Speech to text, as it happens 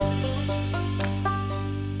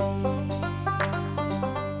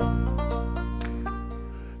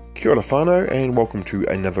Kia ora whānau, and welcome to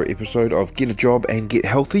another episode of Get a Job and Get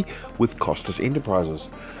Healthy with Costas Enterprises.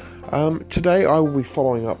 Today I will be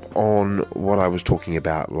following up on what I was talking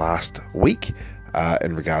about last week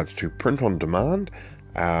in regards to print-on-demand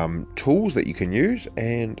tools that you can use,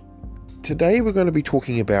 and today we're going to be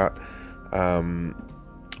talking about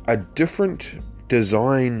a different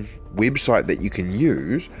design website that you can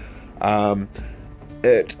use.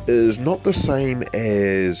 It is not the same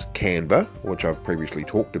as Canva, which I've previously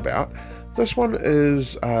talked about. This one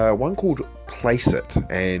is one called Placeit,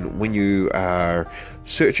 and when you are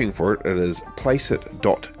searching for it, it is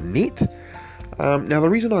placeit.net. Now, the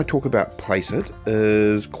reason I talk about Placeit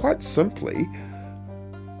is quite simply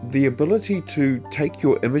the ability to take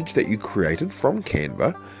your image that you created from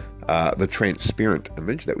Canva, the transparent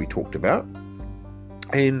image that we talked about,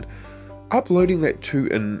 and uploading that to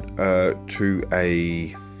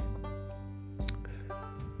a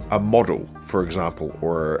model, for example,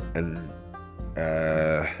 or and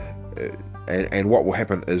what will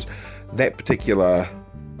happen is that particular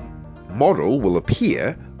model will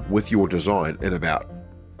appear with your design in about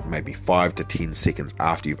maybe 5 to 10 seconds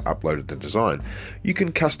after you've uploaded the design. You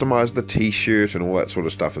can customize the t-shirt and all that sort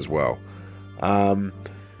of stuff as well. Now,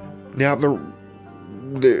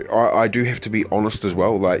 I do have to be honest as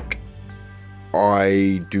well, like,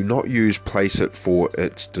 I do not use Placeit for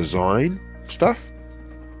its design stuff.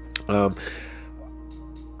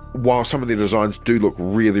 While some of the designs do look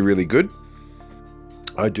really, really good,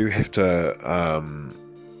 I do have to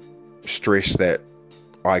stress that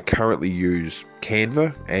I currently use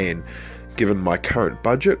Canva, and given my current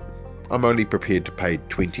budget, I'm only prepared to pay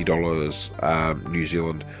 $20 New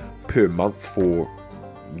Zealand per month for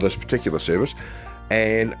this particular service.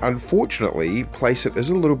 And unfortunately, Placeit is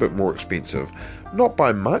a little bit more expensive. Not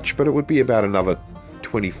by much, but it would be about another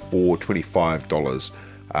 $24, $25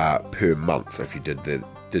 per month if you did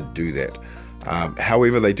do that.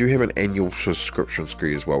 However, they do have an annual subscription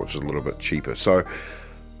scheme as well, which is a little bit cheaper. So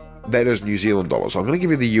that is New Zealand dollars. I'm going to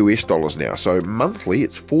give you the US dollars now. So monthly,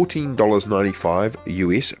 it's $14.95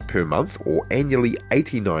 US per month, or annually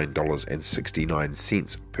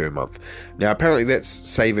 $89.69 per month. Now, apparently that's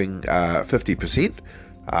saving 50%.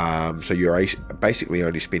 So you're basically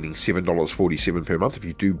only spending $7.47 per month if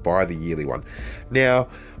you do buy the yearly one. Now,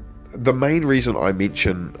 the main reason I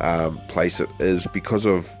mention Placeit is because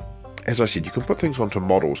of, as I said, you can put things onto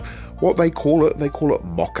models. What they call it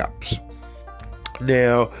mock-ups.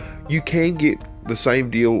 Now, you can get the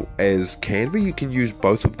same deal as Canva. You can use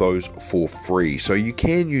both of those for free. So you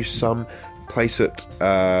can use some Placeit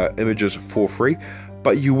images for free,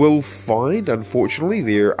 but you will find, unfortunately,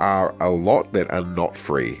 there are a lot that are not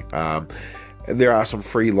free. There are some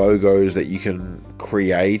free logos that you can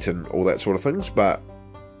create and all that sort of things, but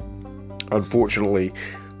unfortunately,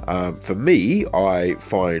 for me, I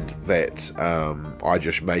find that I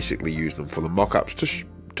just basically use them for the mock-ups to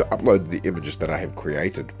upload the images that I have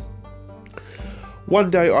created. One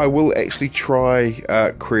day I will actually try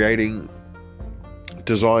creating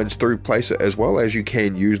designs through Placeit as well, as you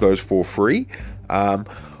can use those for free.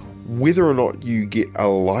 Whether or not you get a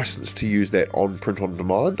license to use that on print on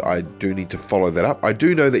demand, I do need to follow that up. I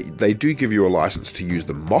do know that they do give you a license to use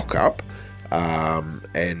the mock-up,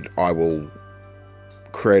 and I will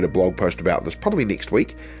create a blog post about this probably next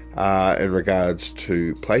week in regards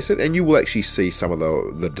to Placeit, and you will actually see some of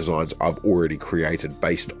the designs I've already created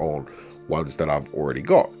based on ones that I've already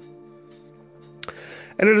got.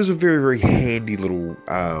 And it is a very, very handy little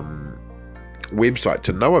website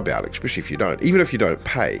to know about, especially even if you don't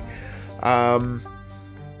pay.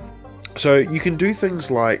 So you can do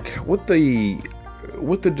things like with the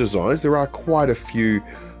designs. There are quite a few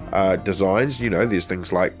designs. You know, there's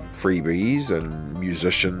things like freebies and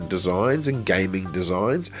musician designs and gaming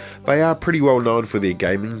designs. They are pretty well known for their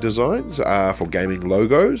gaming designs, for gaming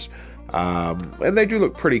logos, and they do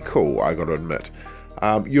look pretty cool, I gotta admit.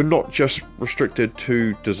 You're not just restricted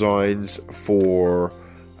to designs for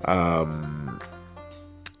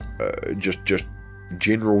just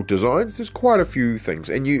general designs. There's quite a few things,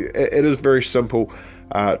 and it is very simple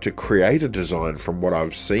to create a design. From what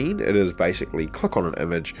I've seen, it is basically click on an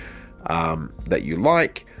image that you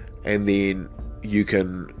like, and then you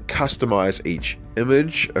can customize each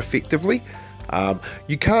image effectively.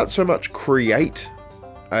 You can't so much create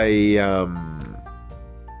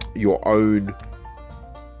your own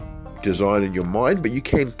design in your mind, but you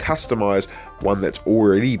can customize one that's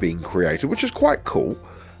already been created, which is quite cool.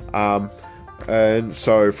 And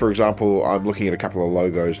so, for example, I'm looking at a couple of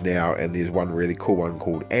logos now, and there's one really cool one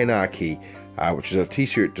called Anarchy, which is a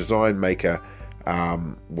t-shirt design maker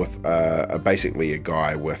with basically a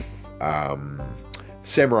guy with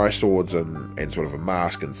samurai swords and sort of a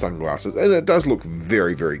mask and sunglasses, and it does look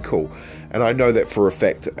very, very cool. And I know that for a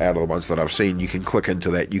fact, out of the ones that I've seen, you can click into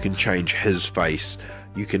that, you can change his face,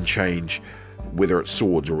 you can change whether it's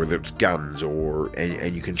swords or whether it's guns,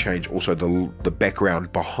 and you can change also the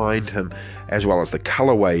background behind him, as well as the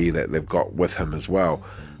colorway that they've got with him as well.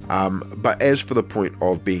 But as for the point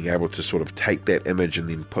of being able to sort of take that image and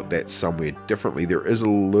then put that somewhere differently, there is a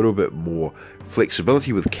little bit more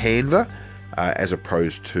flexibility with Canva as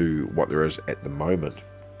opposed to what there is at the moment.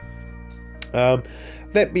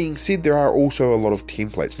 That being said, there are also a lot of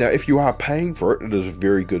templates. Now, if you are paying for it, it is a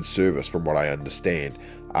very good service from what I understand.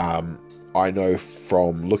 I know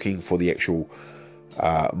from looking for the actual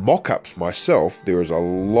mock-ups myself, there is a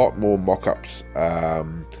lot more mock-ups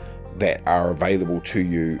that are available to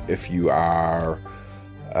you if you are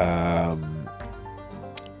a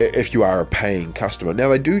paying customer. Now,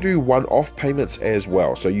 they do one-off payments as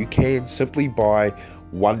well, so you can simply buy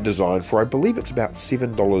one design for, I believe it's about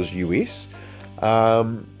 $7 US,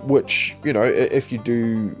 which, you know, if you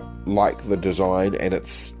do like the design and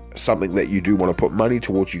it's something that you do want to put money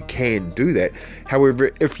towards, you can do that.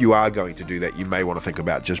 However, if you are going to do that, you may want to think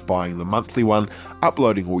about just buying the monthly one,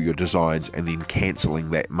 uploading all your designs, and then cancelling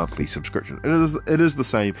that monthly subscription. It is the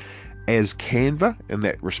same as Canva in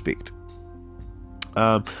that respect.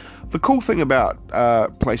 The cool thing about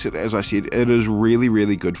Placeit, as I said, it is really,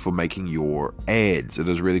 really good for making your ads. It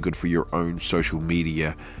is really good for your own social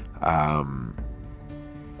media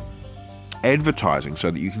advertising, so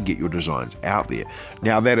that you can get your designs out there.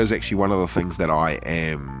 Now, that is actually one of the things that I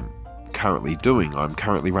am currently doing. I'm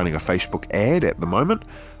currently running a Facebook ad at the moment,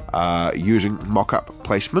 using mock-up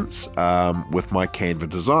placements with my Canva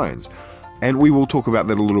designs. And we will talk about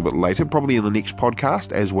that a little bit later, probably in the next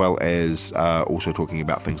podcast, as well as also talking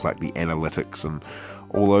about things like the analytics and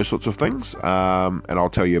all those sorts of things. And I'll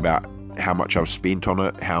tell you about how much I've spent on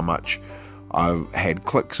it, how much I've had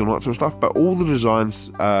clicks and all that sort of stuff. But all the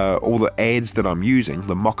designs, all the ads that I'm using,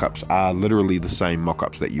 the mock-ups are literally the same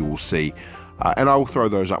mock-ups that you will see. And I will throw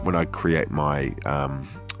those up when I create my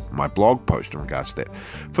my blog post in regards to that.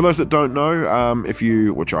 For those that don't know,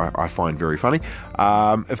 which I find very funny,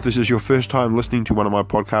 if this is your first time listening to one of my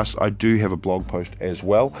podcasts, I do have a blog post as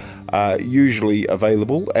well, usually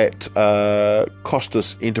available at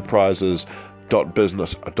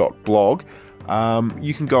costusenterprises.business.blog.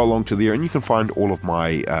 You can go along to there and you can find all of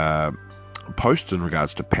my posts in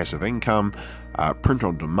regards to passive income, print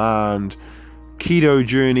on demand, keto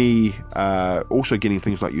journey, also getting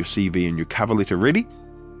things like your CV and your cover letter ready,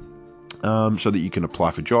 so that you can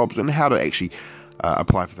apply for jobs, and how to actually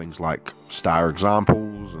apply for things like star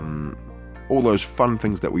examples and all those fun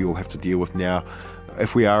things that we all have to deal with now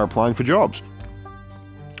if we are applying for jobs.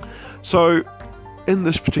 So in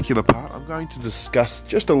this particular part, I'm going to discuss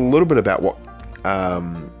just a little bit about what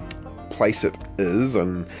Placeit is,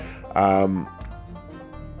 and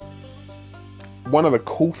one of the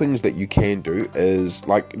cool things that you can do is,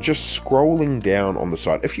 like, just scrolling down on the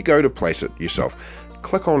site. If you go to Placeit yourself,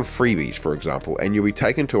 click on freebies, for example, and you'll be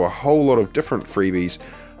taken to a whole lot of different freebies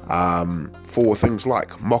for things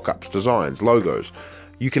like mock-ups, designs, logos.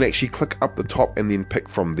 You can actually click up the top and then pick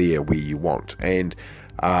from there where you want. And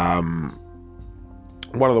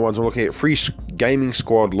one of the ones I'm looking at, Free Gaming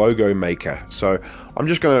Squad Logo Maker. So I'm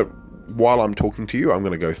just going to, while I'm talking to you, I'm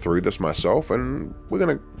going to go through this myself, and we're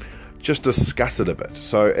going to just discuss it a bit.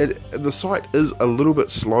 So the site is a little bit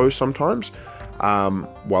slow sometimes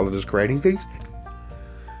while it is creating things.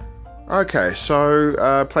 Okay, so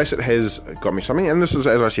Placeit has got me something, and this is,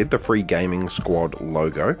 as I said, the Free Gaming Squad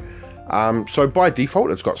logo. So by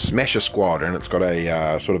default, it's got Smasher Squad, and it's got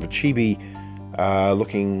a sort of a chibi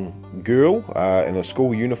looking girl in a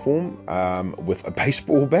school uniform with a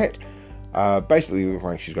baseball bat. Basically looks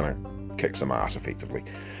like she's going to kick some ass, effectively.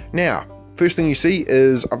 Now, first thing you see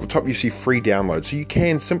is up the top you see free download. So you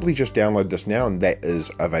can simply just download this now, and that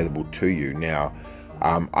is available to you. Now,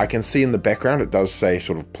 I can see in the background it does say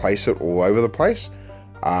sort of Placeit all over the place.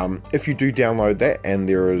 If you do download that and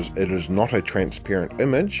it is not a transparent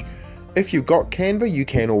image, if you've got Canva, you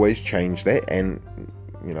can always change that and,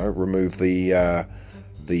 you know, remove the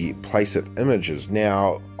Placeit images.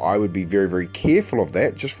 Now, I would be very, very careful of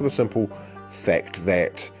that, just for the simple fact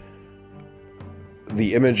that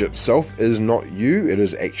the image itself is not you. It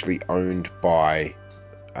is actually owned by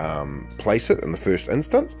Placeit in the first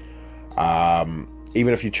instance.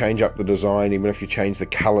 Even if you change up the design, even if you change the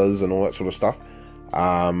colors and all that sort of stuff,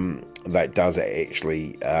 that does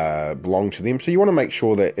actually belong to them. So you want to make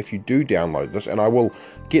sure that if you do download this, and I will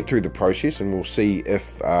get through the process and we'll see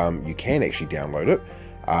if you can actually download it,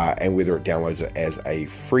 and whether it downloads it as a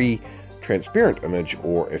free transparent image,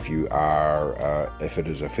 or if you are if it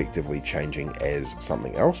is effectively changing as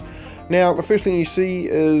something else. Now the first thing you see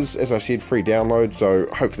is, as I said, free download, so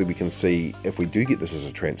hopefully we can see if we do get this as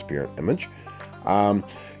a transparent image.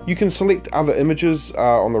 You can select other images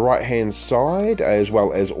on the right hand side, as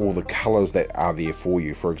well as all the colors that are there for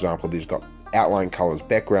you. For example, there's got outline colors,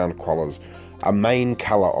 background colors, a main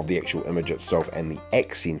color of the actual image itself, and the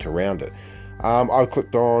accent around it. I've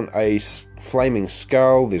clicked on a flaming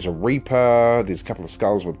skull, there's a reaper, there's a couple of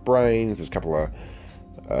skulls with brains, there's a couple of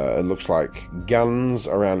it looks like guns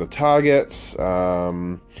around a target,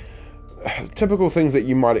 typical things that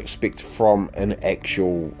you might expect from an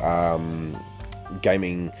actual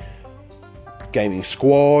gaming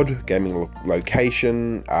squad, gaming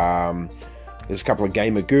location. There's a couple of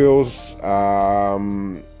gamer girls,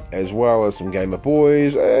 as well as some gamer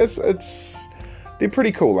boys. They're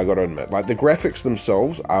pretty cool, I gotta admit. Like, the graphics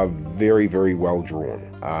themselves are very, very well drawn,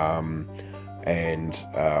 and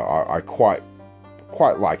I quite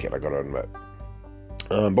like it, I gotta admit.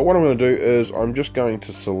 But what I'm going to do is I'm just going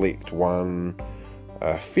to select one,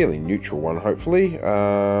 a fairly neutral one, hopefully.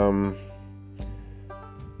 And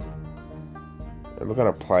we're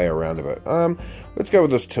going to play around a bit. Let's go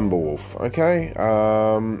with this Timberwolf, okay?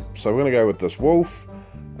 So we're going to go with this wolf.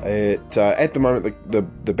 At the moment,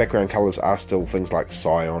 the background colors are still things like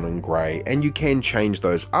cyan and grey, and you can change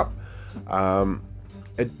those up.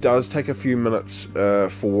 It does take a few minutes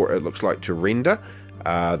for, it looks like, to render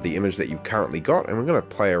the image that you've currently got, and we're going to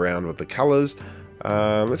play around with the colors.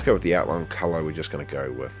 Let's go with the outline color. We're just going to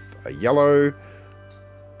go with a yellow.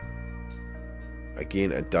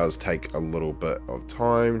 Again, it does take a little bit of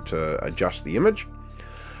time to adjust the image.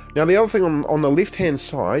 Now, the other thing on the left hand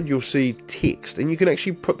side, you'll see text, and you can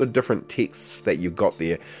actually put the different texts that you've got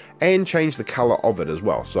there and change the color of it as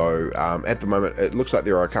well. So at the moment, it looks like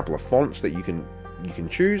there are a couple of fonts that you can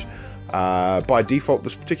choose. By default,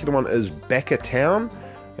 this particular one is Backer Town,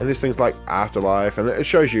 and there's things like Afterlife, and it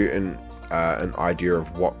shows you an idea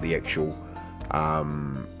of what the actual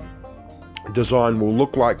design will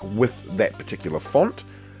look like with that particular font,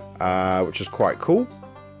 which is quite cool.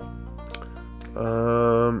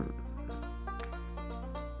 I'm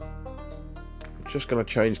just going to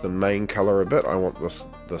change the main color a bit. I want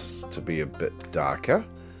this to be a bit darker.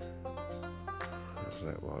 How's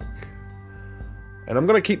that look? And I'm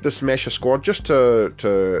going to keep the Smasher Squad just to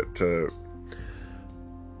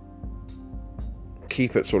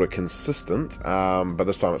keep it sort of consistent, but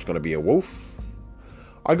this time it's going to be a wolf.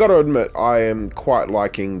 I got to admit, I am quite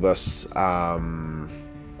liking this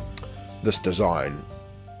this design.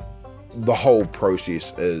 The whole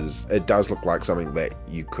process it does look like something that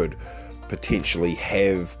you could potentially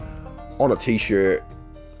have on a t-shirt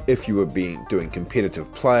if you were doing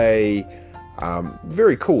competitive play.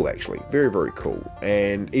 Very cool, actually, very, very cool.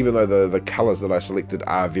 And even though the colors that I selected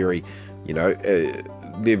are very,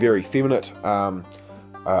 they're very feminine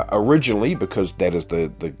originally, because that is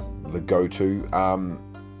the go-to,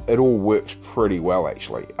 it all works pretty well,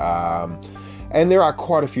 actually. And there are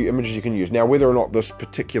quite a few images you can use. Now, whether or not this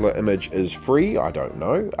particular image is free, I don't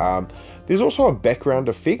know. There's also a background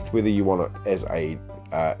effect, whether you want it as a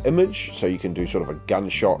image, so you can do sort of a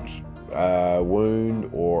gunshot wound,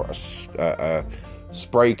 or a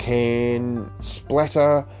spray can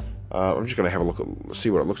splatter. I'm just going to have a look at, see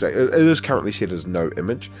what it looks like. It is currently set as no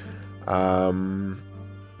image. I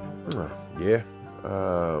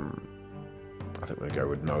think we're going to go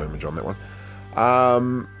with no image on that one.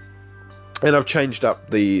 And I've changed up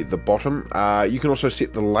the bottom. You can also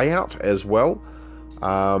set the layout as well.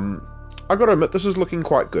 I got to admit, this is looking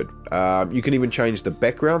quite good. You can even change the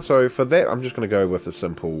background. So for that, I'm just going to go with a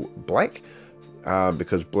simple black,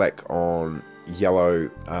 because black on yellow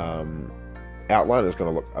outline is going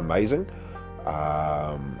to look amazing.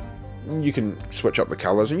 You can switch up the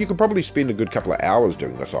colors, and you could probably spend a good couple of hours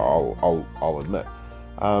doing this, I'll admit.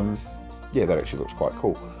 Yeah, that actually looks quite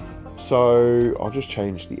cool. So I'll just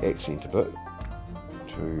change the accent a bit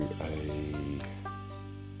to maybe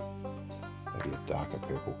a darker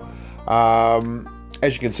purple.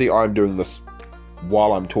 As you can see, I'm doing this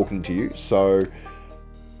while I'm talking to you, so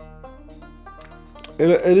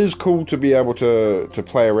it is cool to be able to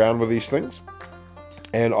play around with these things.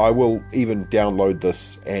 And I will even download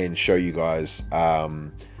this and show you guys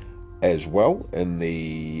as well.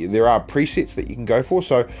 There are presets that you can go for.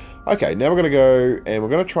 So, okay, now we're going to go and we're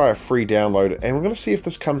going to try a free download, and we're going to see if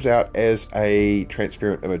this comes out as a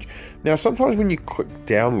transparent image. Now, sometimes when you click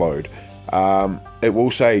download, it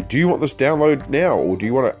will say, do you want this download now, or do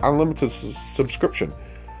you want an unlimited subscription?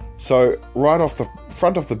 So right off the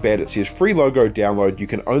front of the bat, it says free logo download. You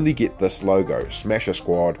can only get this logo, Smasher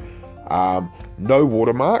Squad, No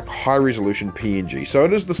watermark, high resolution PNG. So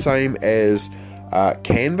it is the same as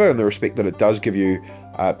Canva in the respect that it does give you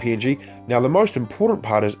PNG. Now the most important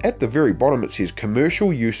part is at the very bottom it says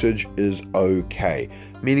commercial usage is okay,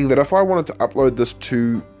 meaning that if I wanted to upload this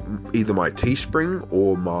to either my Teespring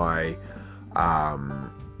or my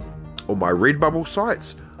Redbubble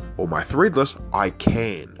sites or my Threadless, I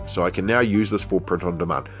can. So I can now use this for print on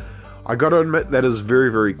demand. I got to admit that is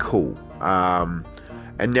very, very cool.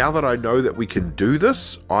 And now that I know that we can do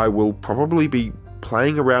this, I will probably be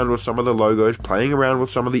playing around with some of the logos, playing around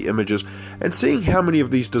with some of the images, and seeing how many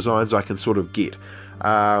of these designs I can sort of get.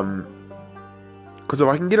 Because if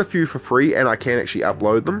I can get a few for free and I can actually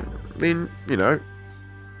upload them, then, you know,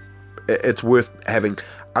 it's worth having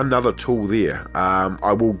another tool there.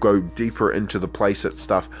 I will go deeper into the Placeit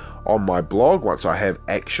stuff on my blog once I have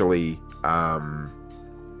actually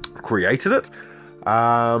created it.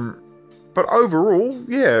 But overall,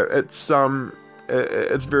 yeah, it's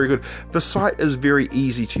very good. The site is very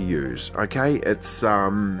easy to use. Okay, it's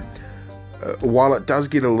while it does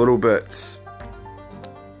get a little bit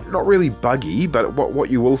not really buggy, but what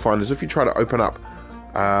you will find is if you try to open up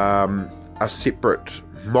a separate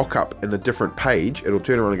mock-up in a different page, it'll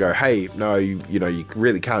turn around and go, hey, no, you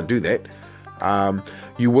really can't do that.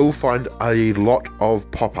 You will find a lot of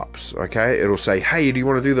pop-ups. Okay, it'll say, hey, do you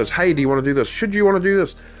want to do this? Hey, do you want to do this? Should you want to do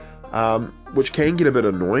this? Which can get a bit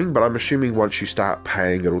annoying, but I'm assuming once you start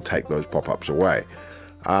paying, it'll take those pop-ups away.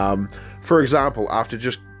 For example, after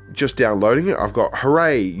just downloading it, I've got,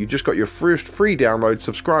 hooray, you just got your first free download.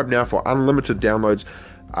 Subscribe now for unlimited downloads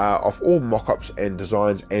of all mock-ups and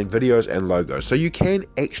designs and videos and logos. So you can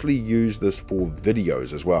actually use this for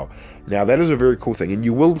videos as well. Now that is a very cool thing, and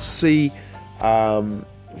you will see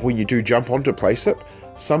when you do jump onto Placeit,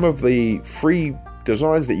 some of the free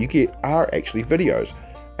designs that you get are actually videos.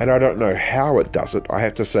 And I don't know how it does it. I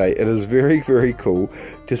have to say, it is very, very cool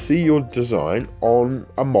to see your design on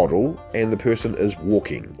a model and the person is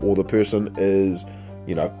walking, or the person is,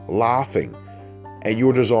 laughing, and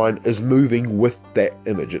your design is moving with that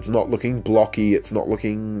image. It's not looking blocky. It's not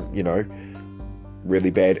looking, really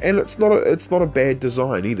bad. And it's not a bad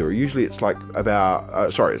design either. Usually it's like about,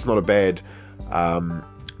 it's not a bad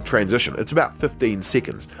transition. It's about 15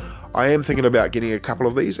 seconds. I am thinking about getting a couple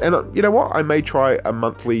of these, and you know what, I may try a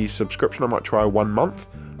monthly subscription. I might try 1 month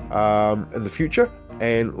in the future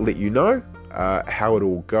and let you know how it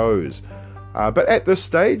all goes. But at this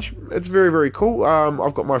stage, it's very, very cool.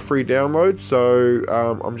 I've got my free download, so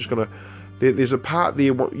I'm just gonna, there's a part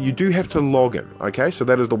there, you do have to log in, okay? So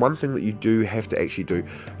that is the one thing that you do have to actually do.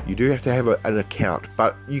 You do have to have an account,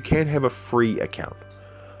 but you can have a free account.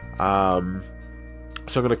 So I'm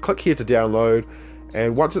going to click here to download.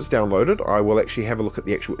 And once it's downloaded, I will actually have a look at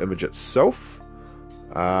the actual image itself.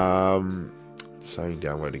 Saying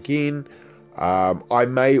download again. I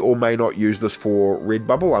may or may not use this for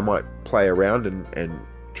Redbubble. I might play around and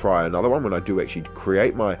try another one when I do actually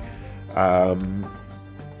create my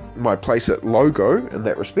my Placeit logo in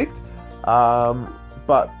that respect.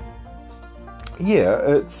 But yeah,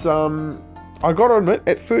 it's I gotta admit,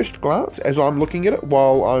 at first glance, as I'm looking at it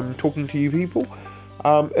while I'm talking to you people,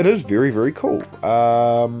 it is very, very cool,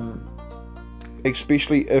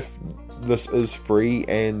 especially if this is free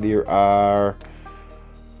and there are,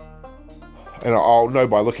 and I'll know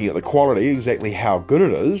by looking at the quality exactly how good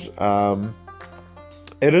it is.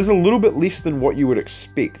 It is a little bit less than what you would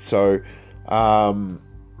expect, so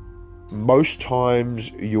most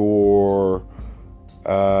times your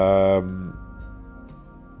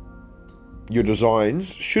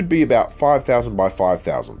designs should be about 5,000 by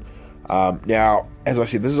 5,000. Now, as I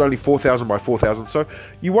said, this is only 4,000 by 4,000, so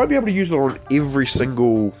you won't be able to use it on every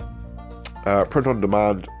single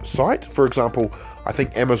print-on-demand site. For example, I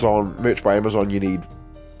think Amazon, Merch by Amazon, you need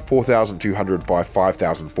 4,200 by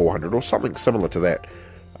 5,400 or something similar to that.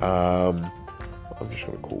 I'm just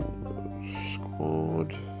going to call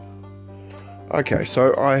squad. Okay,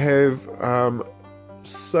 so I have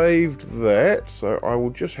saved that, so I will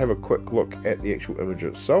just have a quick look at the actual image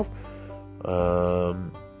itself.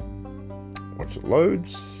 Once it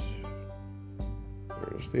loads, there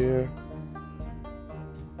it is there.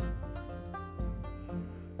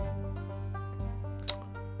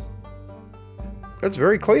 It's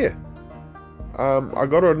very clear. I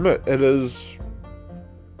got to admit, it is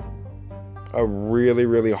a really,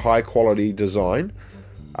 really high quality design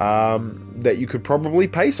that you could probably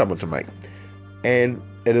pay someone to make. And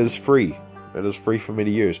it is free. It is free for me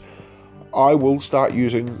to use. I will start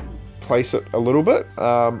using Placeit a little bit.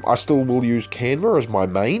 I still will use Canva as my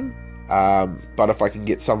main, but if I can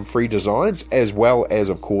get some free designs, as well as,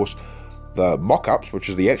 of course, the mock-ups, which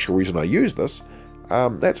is the actual reason I use this,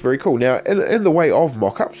 that's very cool. Now, in the way of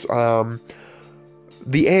mockups,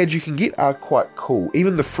 the ads you can get are quite cool.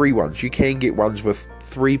 Even the free ones, you can get ones with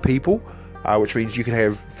 3 people, which means you can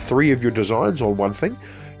have 3 of your designs on one thing.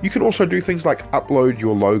 You can also do things like upload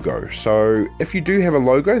your logo. So if you do have a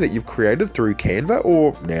logo that you've created through Canva,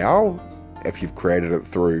 or now if you've created it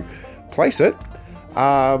through Placeit,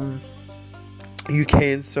 you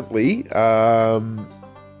can simply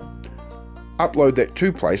upload that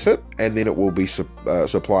to Placeit, and then it will be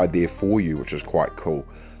supplied there for you, which is quite cool.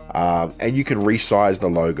 And you can resize the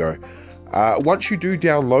logo. Once you do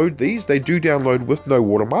download these, they do download with no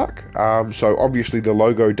watermark. So obviously the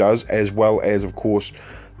logo does, as well as, of course,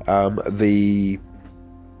 the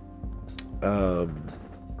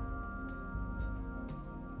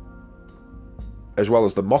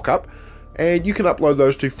mock-up. And you can upload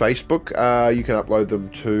those to Facebook. You can upload them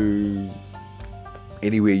to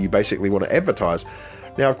anywhere you basically want to advertise.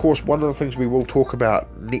 Now, of course, one of the things we will talk about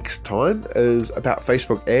next time is about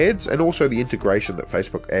Facebook ads, and also the integration that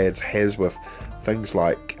Facebook ads has with things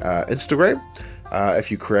like Instagram. If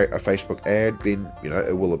you create a Facebook ad, then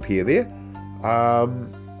it will appear there.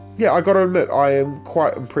 Yeah, I got to admit, I am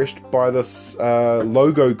quite impressed by this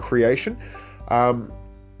logo creation.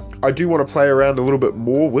 I do want to play around a little bit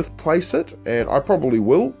more with Placeit, and I probably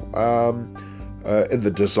will in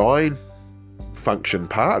the design function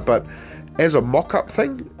part, but as a mock-up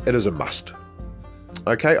thing, it is a must.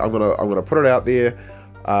 Okay, I'm gonna put it out there.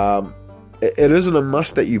 It isn't a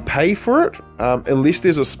must that you pay for it, unless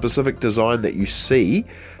there's a specific design that you see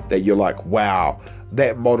that you're like, wow,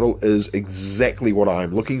 that model is exactly what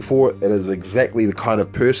I'm looking for. It is exactly the kind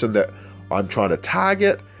of person that I'm trying to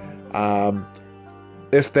target.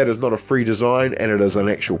 If that is not a free design and it is an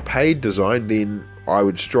actual paid design, then I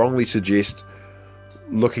would strongly suggest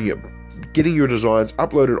looking at getting your designs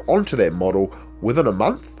uploaded onto that model within a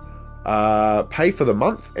month. Pay for the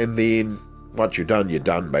month, and then once you're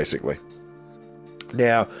done, basically.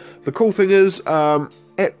 Now, the cool thing is,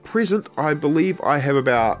 at present, I believe I have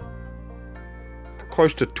about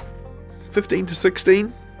close to 15 to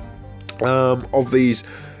 16 of these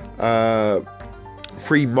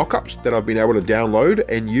free mock-ups that I've been able to download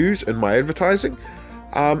and use in my advertising,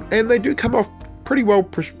 and they do come off pretty well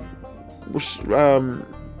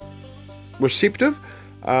receptive.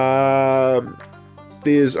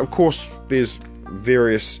 There's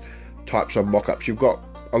various types of mock-ups. You've got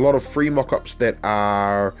a lot of free mock-ups that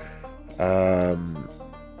are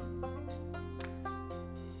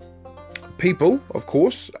people, of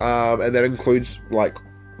course, and that includes like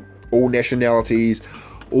all nationalities,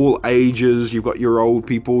 all ages. You've got your old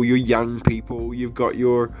people, your young people, you've got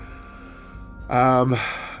your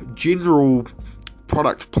general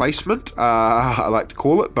product placement, I like to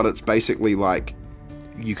call it, but it's basically like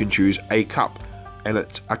you can choose a cup, and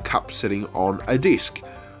it's a cup sitting on a desk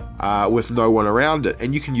with no one around it,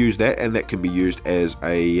 and you can use that, and that can be used as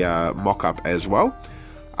a mock-up as well.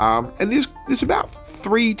 And there's about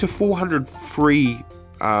 300 to 400 free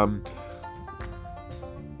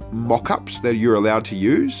mock-ups that you're allowed to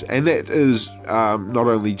use, and that is not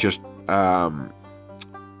only just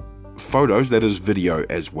photos, that is video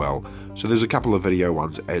as well. So there's a couple of video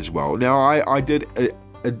ones as well. Now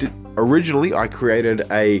originally I created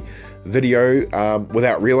a video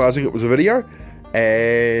without realizing it was a video,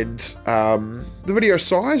 and the video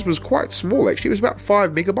size was quite small. Actually, it was about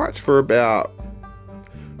 5 megabytes for about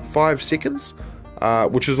 5 seconds,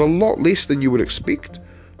 which is a lot less than you would expect.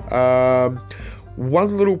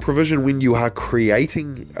 One little provision when you are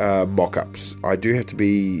creating mock-ups, I do have to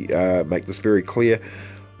make this very clear.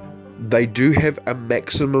 They do have a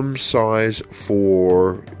maximum size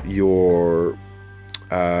for your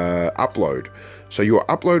upload. So your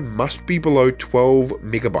upload must be below 12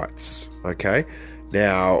 megabytes. Okay.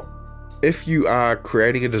 Now, if you are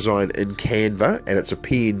creating a design in Canva and it's a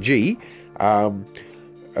PNG,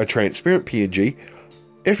 a transparent PNG,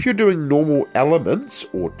 if you're doing normal elements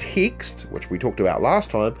or text, which we talked about last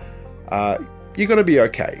time, you're going to be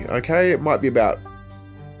okay. Okay. It might be about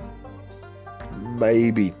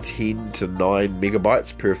maybe 10 to 9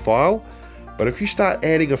 megabytes per file, but if you start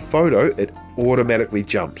adding a photo, it automatically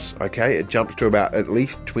jumps. Okay, it jumps to about at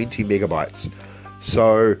least 20 megabytes.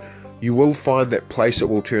 So you will find that Placeit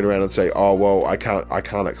will turn around and say, oh well, I can't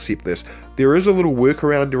accept this. There is a little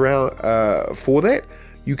workaround for that.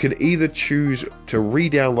 You can either choose to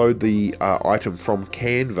re-download the item from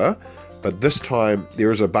Canva, but this time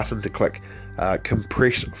there is a button to click,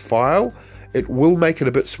 compress file. It will make it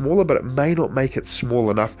a bit smaller, but it may not make it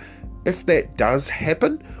small enough. If that does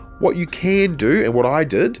happen, what you can do, and what I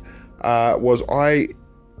did, was I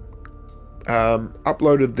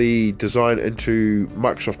uploaded the design into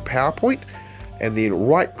Microsoft PowerPoint, and then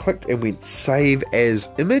right clicked and went save as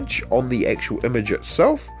image on the actual image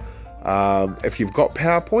itself, if you've got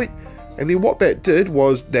PowerPoint. And then what that did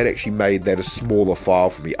was that actually made that a smaller file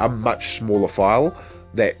for me, a much smaller file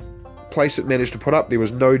that Placeit managed to put up. There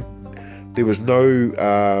was no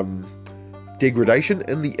degradation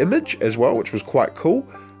in the image as well, which was quite cool,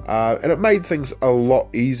 and it made things a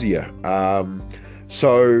lot easier.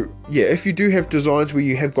 So yeah, if you do have designs where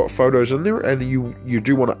you have got photos in there and you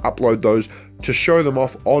do want to upload those to show them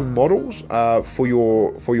off on models for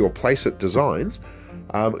your Placeit designs,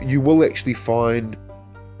 you will actually find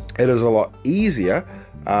it is a lot easier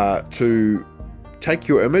to take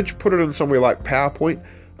your image, put it in somewhere like PowerPoint.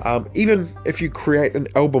 Even if you create an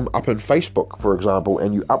album up in Facebook, for example,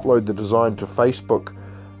 and you upload the design to Facebook,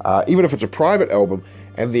 even if it's a private album,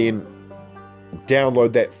 and then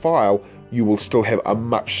download that file, you will still have a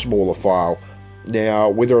much smaller file. Now,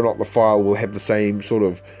 whether or not the file will have the same sort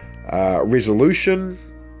of resolution,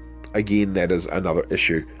 again, that is another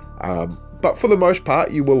issue. But for the most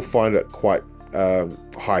part, you will find it quite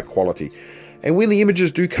high quality. And when the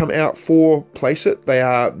images do come out for Placeit, they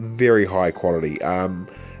are very high quality.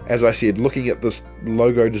 As I said, looking at this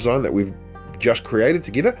logo design that we've just created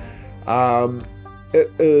together, it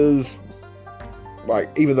is like,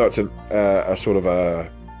 even though it's a sort of a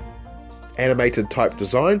animated type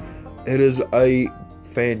design, it is a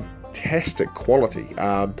fantastic quality.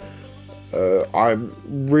 I'm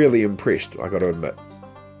really impressed, I got to admit.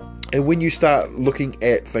 And when you start looking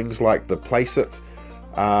at things like the Placeit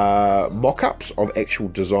mock-ups of actual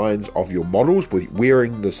designs of your models with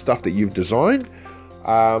wearing the stuff that you've designed,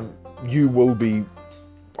 you will be,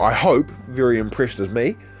 I hope, very impressed as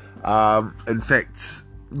me. In fact,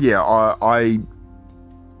 yeah, I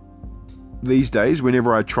these days,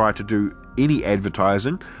 whenever I try to do any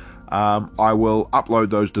advertising, I will upload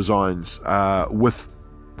those designs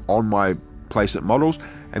on my Placeit models,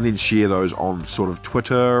 and then share those on sort of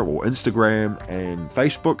Twitter or Instagram and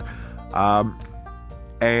Facebook.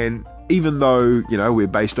 And even though, you know, we're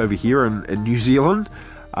based over here in New Zealand,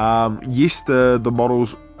 yes, the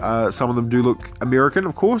models, some of them do look American,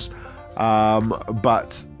 of course,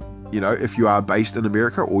 but you know, if you are based in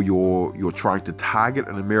America, or you're trying to target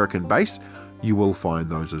an American base, you will find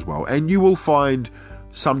those as well. And you will find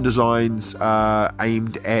some designs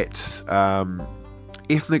aimed at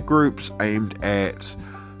ethnic groups, aimed at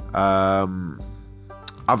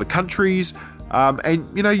other countries,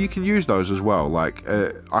 and you know, you can use those as well. Like,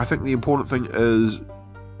 I think the important thing is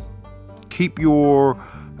keep your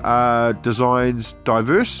designs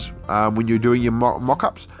diverse when you're doing your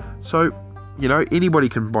mock-ups. So, you know, anybody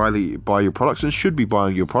can buy your products and should be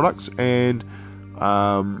buying your products. And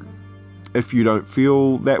if you don't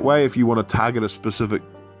feel that way, if you want to target a specific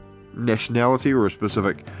nationality or a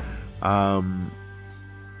specific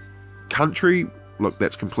country, look,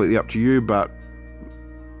 that's completely up to you. But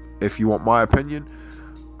if you want my opinion,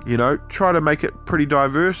 you know, try to make it pretty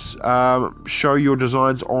diverse. Show your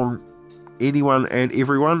designs on anyone and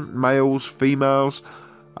everyone, males, females.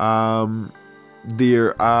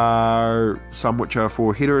 There are some which are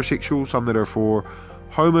for heterosexual, some that are for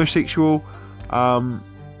homosexual.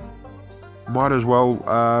 Might as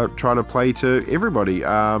well try to play to everybody.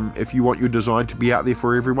 If you want your design to be out there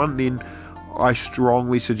for everyone, then I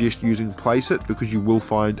strongly suggest using Placeit, because you will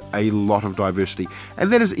find a lot of diversity.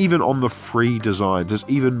 And that is even on the free designs. There's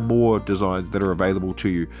even more designs that are available to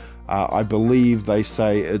you. I believe they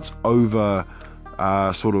say it's over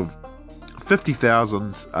sort of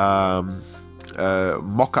 50,000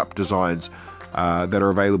 mock-up designs that are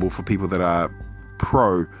available for people that are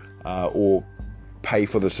pro or pay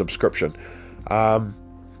for the subscription. I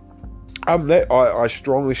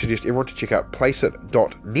strongly suggest everyone to check out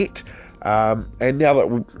placeit.net. And now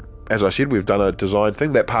that, as I said, we've done a design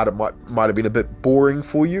thing, that part might have been a bit boring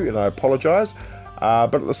for you, and I apologise.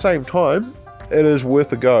 But at the same time, it is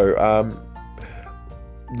worth a go.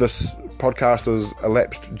 This podcast has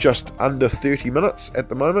elapsed just under 30 minutes at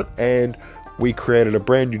the moment, and we created a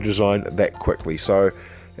brand new design that quickly. So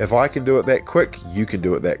if I can do it that quick, you can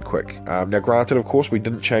do it that quick. Now, granted, of course, we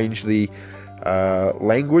didn't change the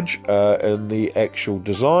language in the actual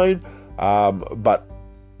design, but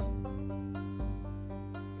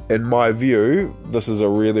in my view, this is a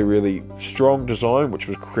really, really strong design which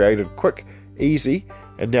was created quick, easy,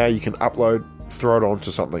 and now you can upload, throw it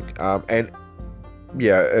onto something. And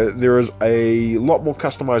yeah, there is a lot more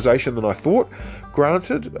customization than I thought.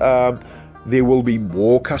 Granted, there will be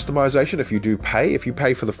more customization if you do pay. If you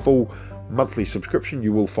pay for the full monthly subscription,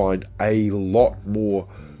 you will find a lot more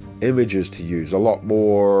images to use, a lot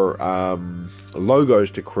more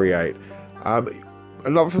logos to create.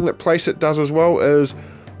 Another thing that Placeit does as well is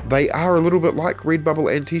They are a little bit like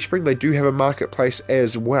Redbubble and Teespring. They do have a marketplace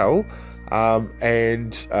as well,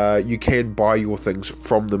 and you can buy your things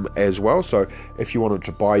from them as well. So if you wanted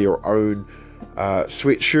to buy your own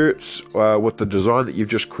sweatshirts with the design that you've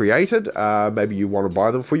just created, maybe you want to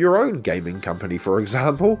buy them for your own gaming company, for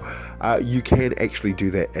example, you can actually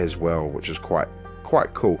do that as well, which is quite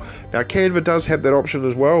cool. Now Canva does have that option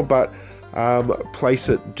as well, but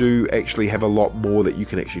Placeit do actually have a lot more that you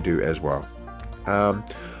can actually do as well.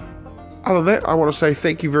 Other than that, I want to say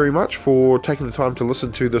thank you very much for taking the time to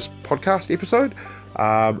listen to this podcast episode,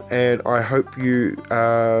 and I hope you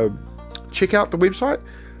check out the website.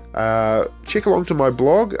 Check along to my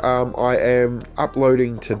blog. I am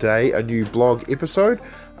uploading today a new blog episode,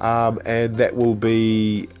 and that will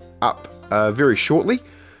be up very shortly.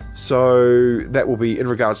 So that will be in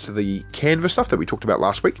regards to the Canva stuff that we talked about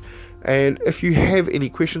last week. And if you have any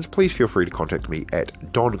questions, please feel free to contact me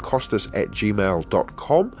at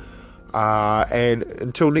doncostas@gmail.com. And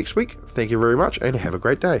until next week, thank you very much and have a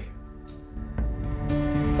great day.